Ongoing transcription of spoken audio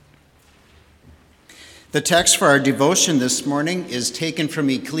The text for our devotion this morning is taken from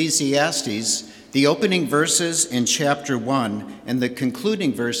Ecclesiastes, the opening verses in chapter 1 and the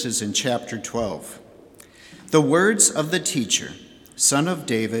concluding verses in chapter 12. The words of the teacher, son of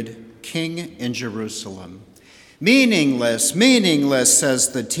David, king in Jerusalem. Meaningless, meaningless,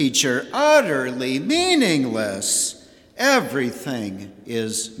 says the teacher, utterly meaningless. Everything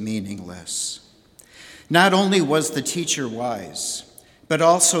is meaningless. Not only was the teacher wise, but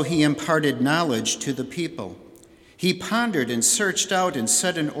also he imparted knowledge to the people. He pondered and searched out and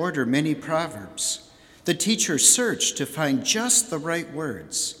set in order many proverbs. The teacher searched to find just the right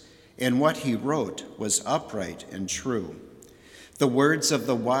words, and what he wrote was upright and true. The words of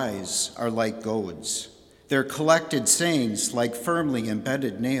the wise are like goads, their collected sayings like firmly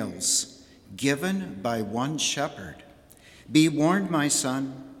embedded nails, given by one shepherd. Be warned, my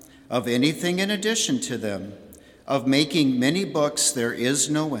son, of anything in addition to them. Of making many books there is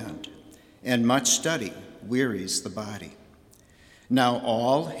no end, and much study wearies the body. Now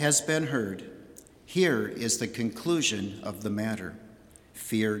all has been heard. Here is the conclusion of the matter.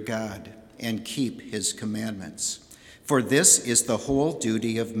 Fear God and keep his commandments, for this is the whole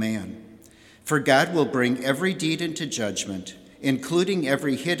duty of man. For God will bring every deed into judgment, including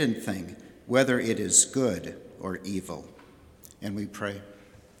every hidden thing, whether it is good or evil. And we pray.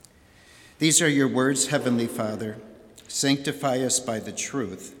 These are your words, Heavenly Father. Sanctify us by the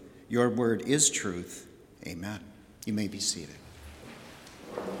truth. Your word is truth. Amen. You may be seated.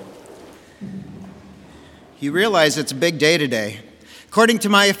 You realize it's a big day today. According to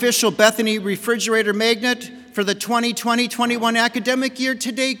my official Bethany refrigerator magnet, for the 2020-21 academic year,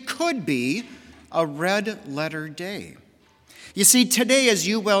 today could be a red letter day. You see, today, as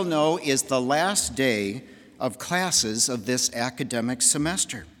you well know, is the last day of classes of this academic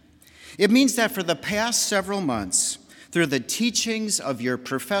semester. It means that for the past several months, through the teachings of your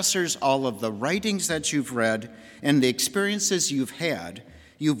professors, all of the writings that you've read, and the experiences you've had,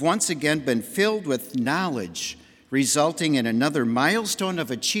 you've once again been filled with knowledge, resulting in another milestone of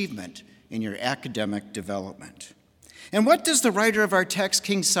achievement in your academic development. And what does the writer of our text,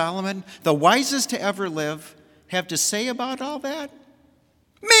 King Solomon, the wisest to ever live, have to say about all that?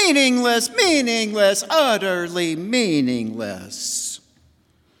 Meaningless, meaningless, utterly meaningless.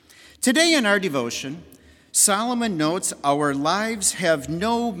 Today in our devotion, Solomon notes our lives have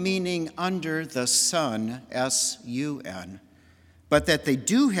no meaning under the sun, S-U-N, but that they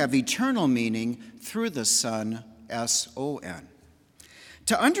do have eternal meaning through the Son, S-O-N.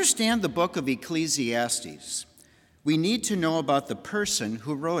 To understand the book of Ecclesiastes, we need to know about the person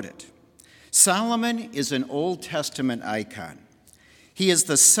who wrote it. Solomon is an Old Testament icon. He is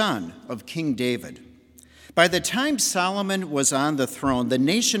the son of King David. By the time Solomon was on the throne, the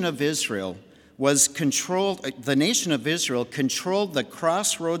nation of Israel controlled the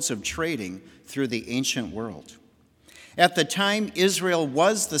crossroads of trading through the ancient world. At the time, Israel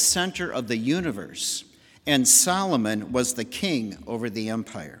was the center of the universe, and Solomon was the king over the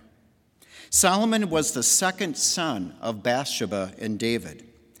empire. Solomon was the second son of Bathsheba and David.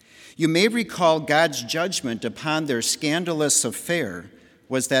 You may recall God's judgment upon their scandalous affair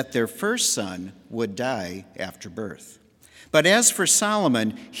was that their first son would die after birth. But as for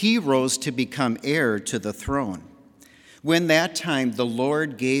Solomon, he rose to become heir to the throne. When that time, the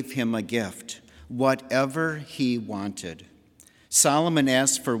Lord gave him a gift, whatever he wanted. Solomon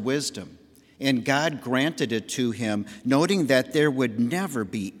asked for wisdom, and God granted it to him, noting that there would never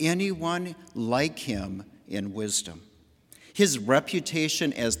be anyone like him in wisdom. His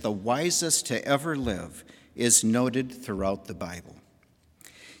reputation as the wisest to ever live is noted throughout the Bible.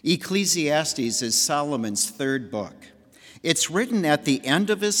 Ecclesiastes is Solomon's third book. It's written at the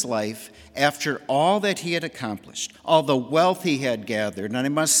end of his life after all that he had accomplished, all the wealth he had gathered, and I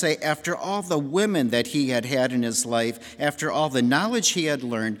must say after all the women that he had had in his life, after all the knowledge he had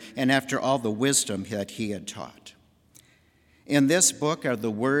learned, and after all the wisdom that he had taught. In this book are the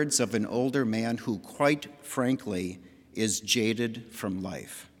words of an older man who, quite frankly, is jaded from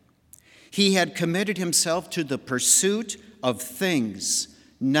life. He had committed himself to the pursuit of things,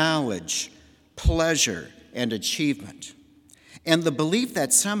 knowledge, pleasure, and achievement, and the belief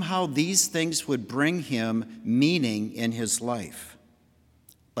that somehow these things would bring him meaning in his life.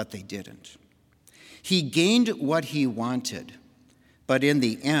 But they didn't. He gained what he wanted, but in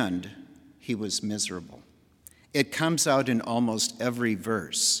the end, he was miserable. It comes out in almost every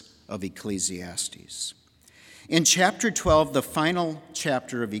verse of Ecclesiastes. In chapter 12, the final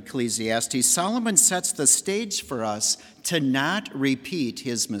chapter of Ecclesiastes, Solomon sets the stage for us to not repeat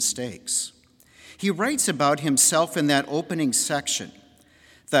his mistakes. He writes about himself in that opening section.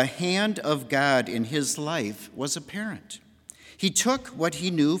 The hand of God in his life was apparent. He took what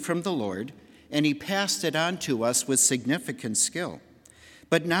he knew from the Lord and he passed it on to us with significant skill.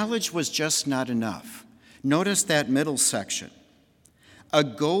 But knowledge was just not enough. Notice that middle section. A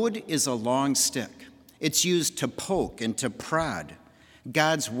goad is a long stick. It's used to poke and to prod.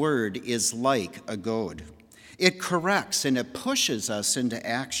 God's word is like a goad. It corrects and it pushes us into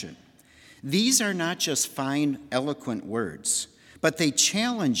action. These are not just fine, eloquent words, but they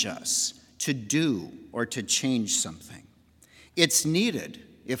challenge us to do or to change something. It's needed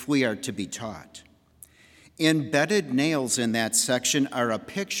if we are to be taught. Embedded nails in that section are a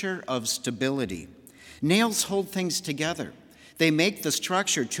picture of stability. Nails hold things together. They make the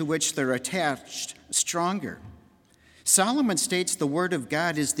structure to which they're attached stronger. Solomon states the Word of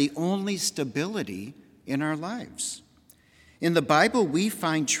God is the only stability in our lives. In the Bible, we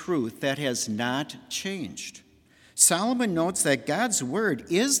find truth that has not changed. Solomon notes that God's Word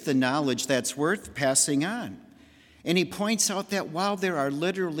is the knowledge that's worth passing on. And he points out that while there are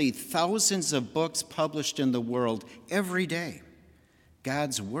literally thousands of books published in the world every day,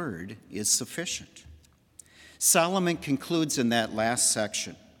 God's Word is sufficient. Solomon concludes in that last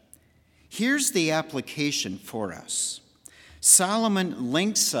section. Here's the application for us. Solomon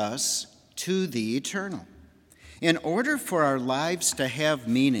links us to the eternal. In order for our lives to have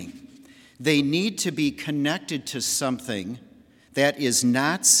meaning, they need to be connected to something that is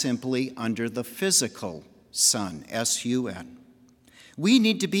not simply under the physical sun, S-U-N. We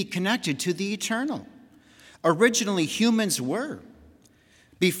need to be connected to the eternal. Originally, humans were.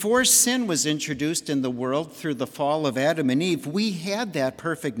 Before sin was introduced in the world through the fall of Adam and Eve, we had that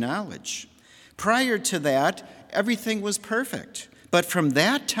perfect knowledge. Prior to that, everything was perfect. But from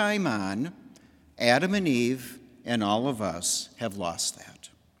that time on, Adam and Eve and all of us have lost that.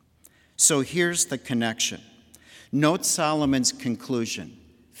 So here's the connection. Note Solomon's conclusion,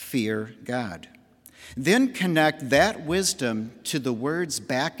 fear God. Then connect that wisdom to the words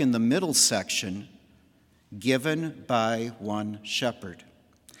back in the middle section, given by one shepherd.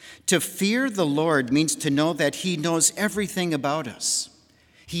 To fear the Lord means to know that he knows everything about us.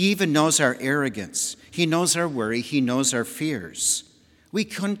 He even knows our arrogance. He knows our worry. He knows our fears. We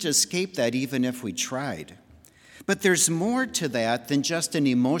couldn't escape that even if we tried. But there's more to that than just an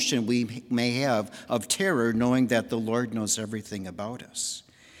emotion we may have of terror knowing that the Lord knows everything about us.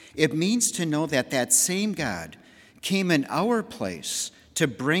 It means to know that that same God came in our place to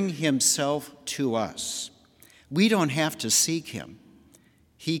bring himself to us. We don't have to seek him.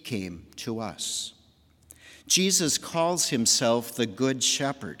 He came to us. Jesus calls himself the Good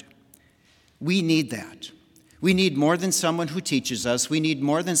Shepherd. We need that. We need more than someone who teaches us. We need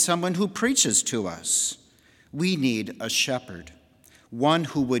more than someone who preaches to us. We need a shepherd, one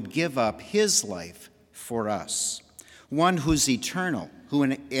who would give up his life for us, one who's eternal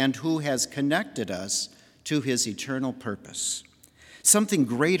and who has connected us to his eternal purpose, something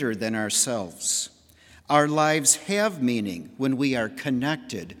greater than ourselves. Our lives have meaning when we are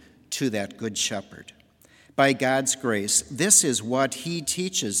connected to that good shepherd. By God's grace, this is what he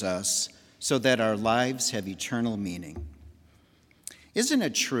teaches us so that our lives have eternal meaning. Isn't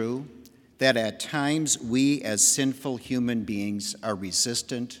it true that at times we as sinful human beings are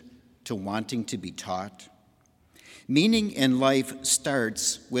resistant to wanting to be taught? Meaning in life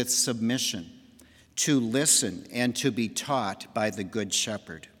starts with submission, to listen and to be taught by the Good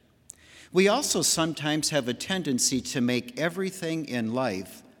Shepherd. We also sometimes have a tendency to make everything in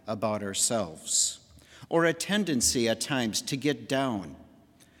life about ourselves, or a tendency at times to get down,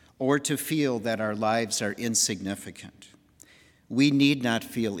 or to feel that our lives are insignificant. We need not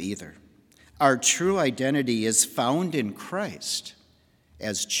feel either. Our true identity is found in Christ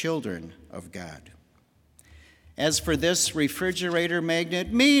as children of God. As for this refrigerator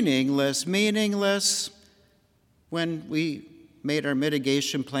magnet, meaningless, when we made our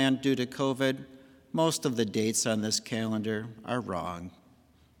mitigation plan due to COVID, most of the dates on this calendar are wrong,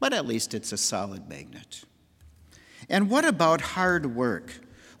 but at least it's a solid magnet. And what about hard work?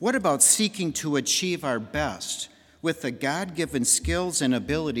 What about seeking to achieve our best with the God-given skills and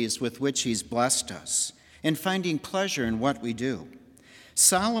abilities with which he's blessed us, and finding pleasure in what we do?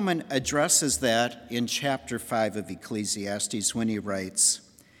 Solomon addresses that in chapter 5 of Ecclesiastes when he writes,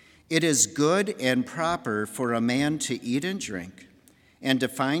 "It is good and proper for a man to eat and drink, and to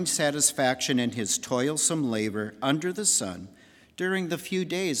find satisfaction in his toilsome labor under the sun during the few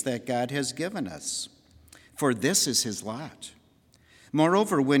days that God has given us. For this is his lot.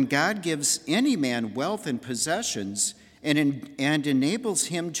 Moreover, when God gives any man wealth and possessions and enables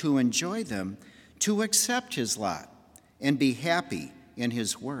him to enjoy them, to accept his lot and be happy in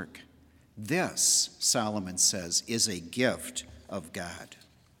his work. This, Solomon says, is a gift of God."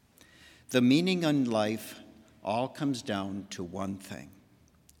 The meaning in life all comes down to one thing: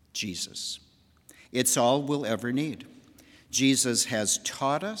 Jesus. It's all we'll ever need. Jesus has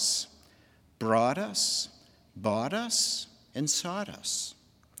taught us, brought us, bought us, and sought us.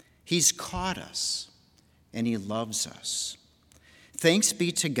 He's caught us, and he loves us. Thanks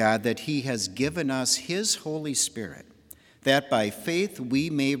be to God that he has given us his Holy Spirit, that by faith we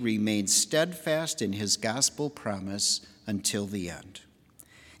may remain steadfast in his gospel promise until the end.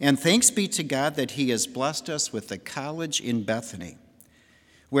 And thanks be to God that he has blessed us with a college in Bethany,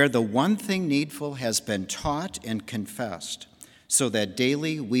 where the one thing needful has been taught and confessed, so that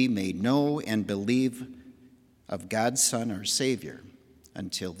daily we may know and believe of God's Son, our Savior,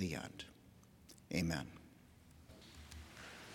 until the end. Amen.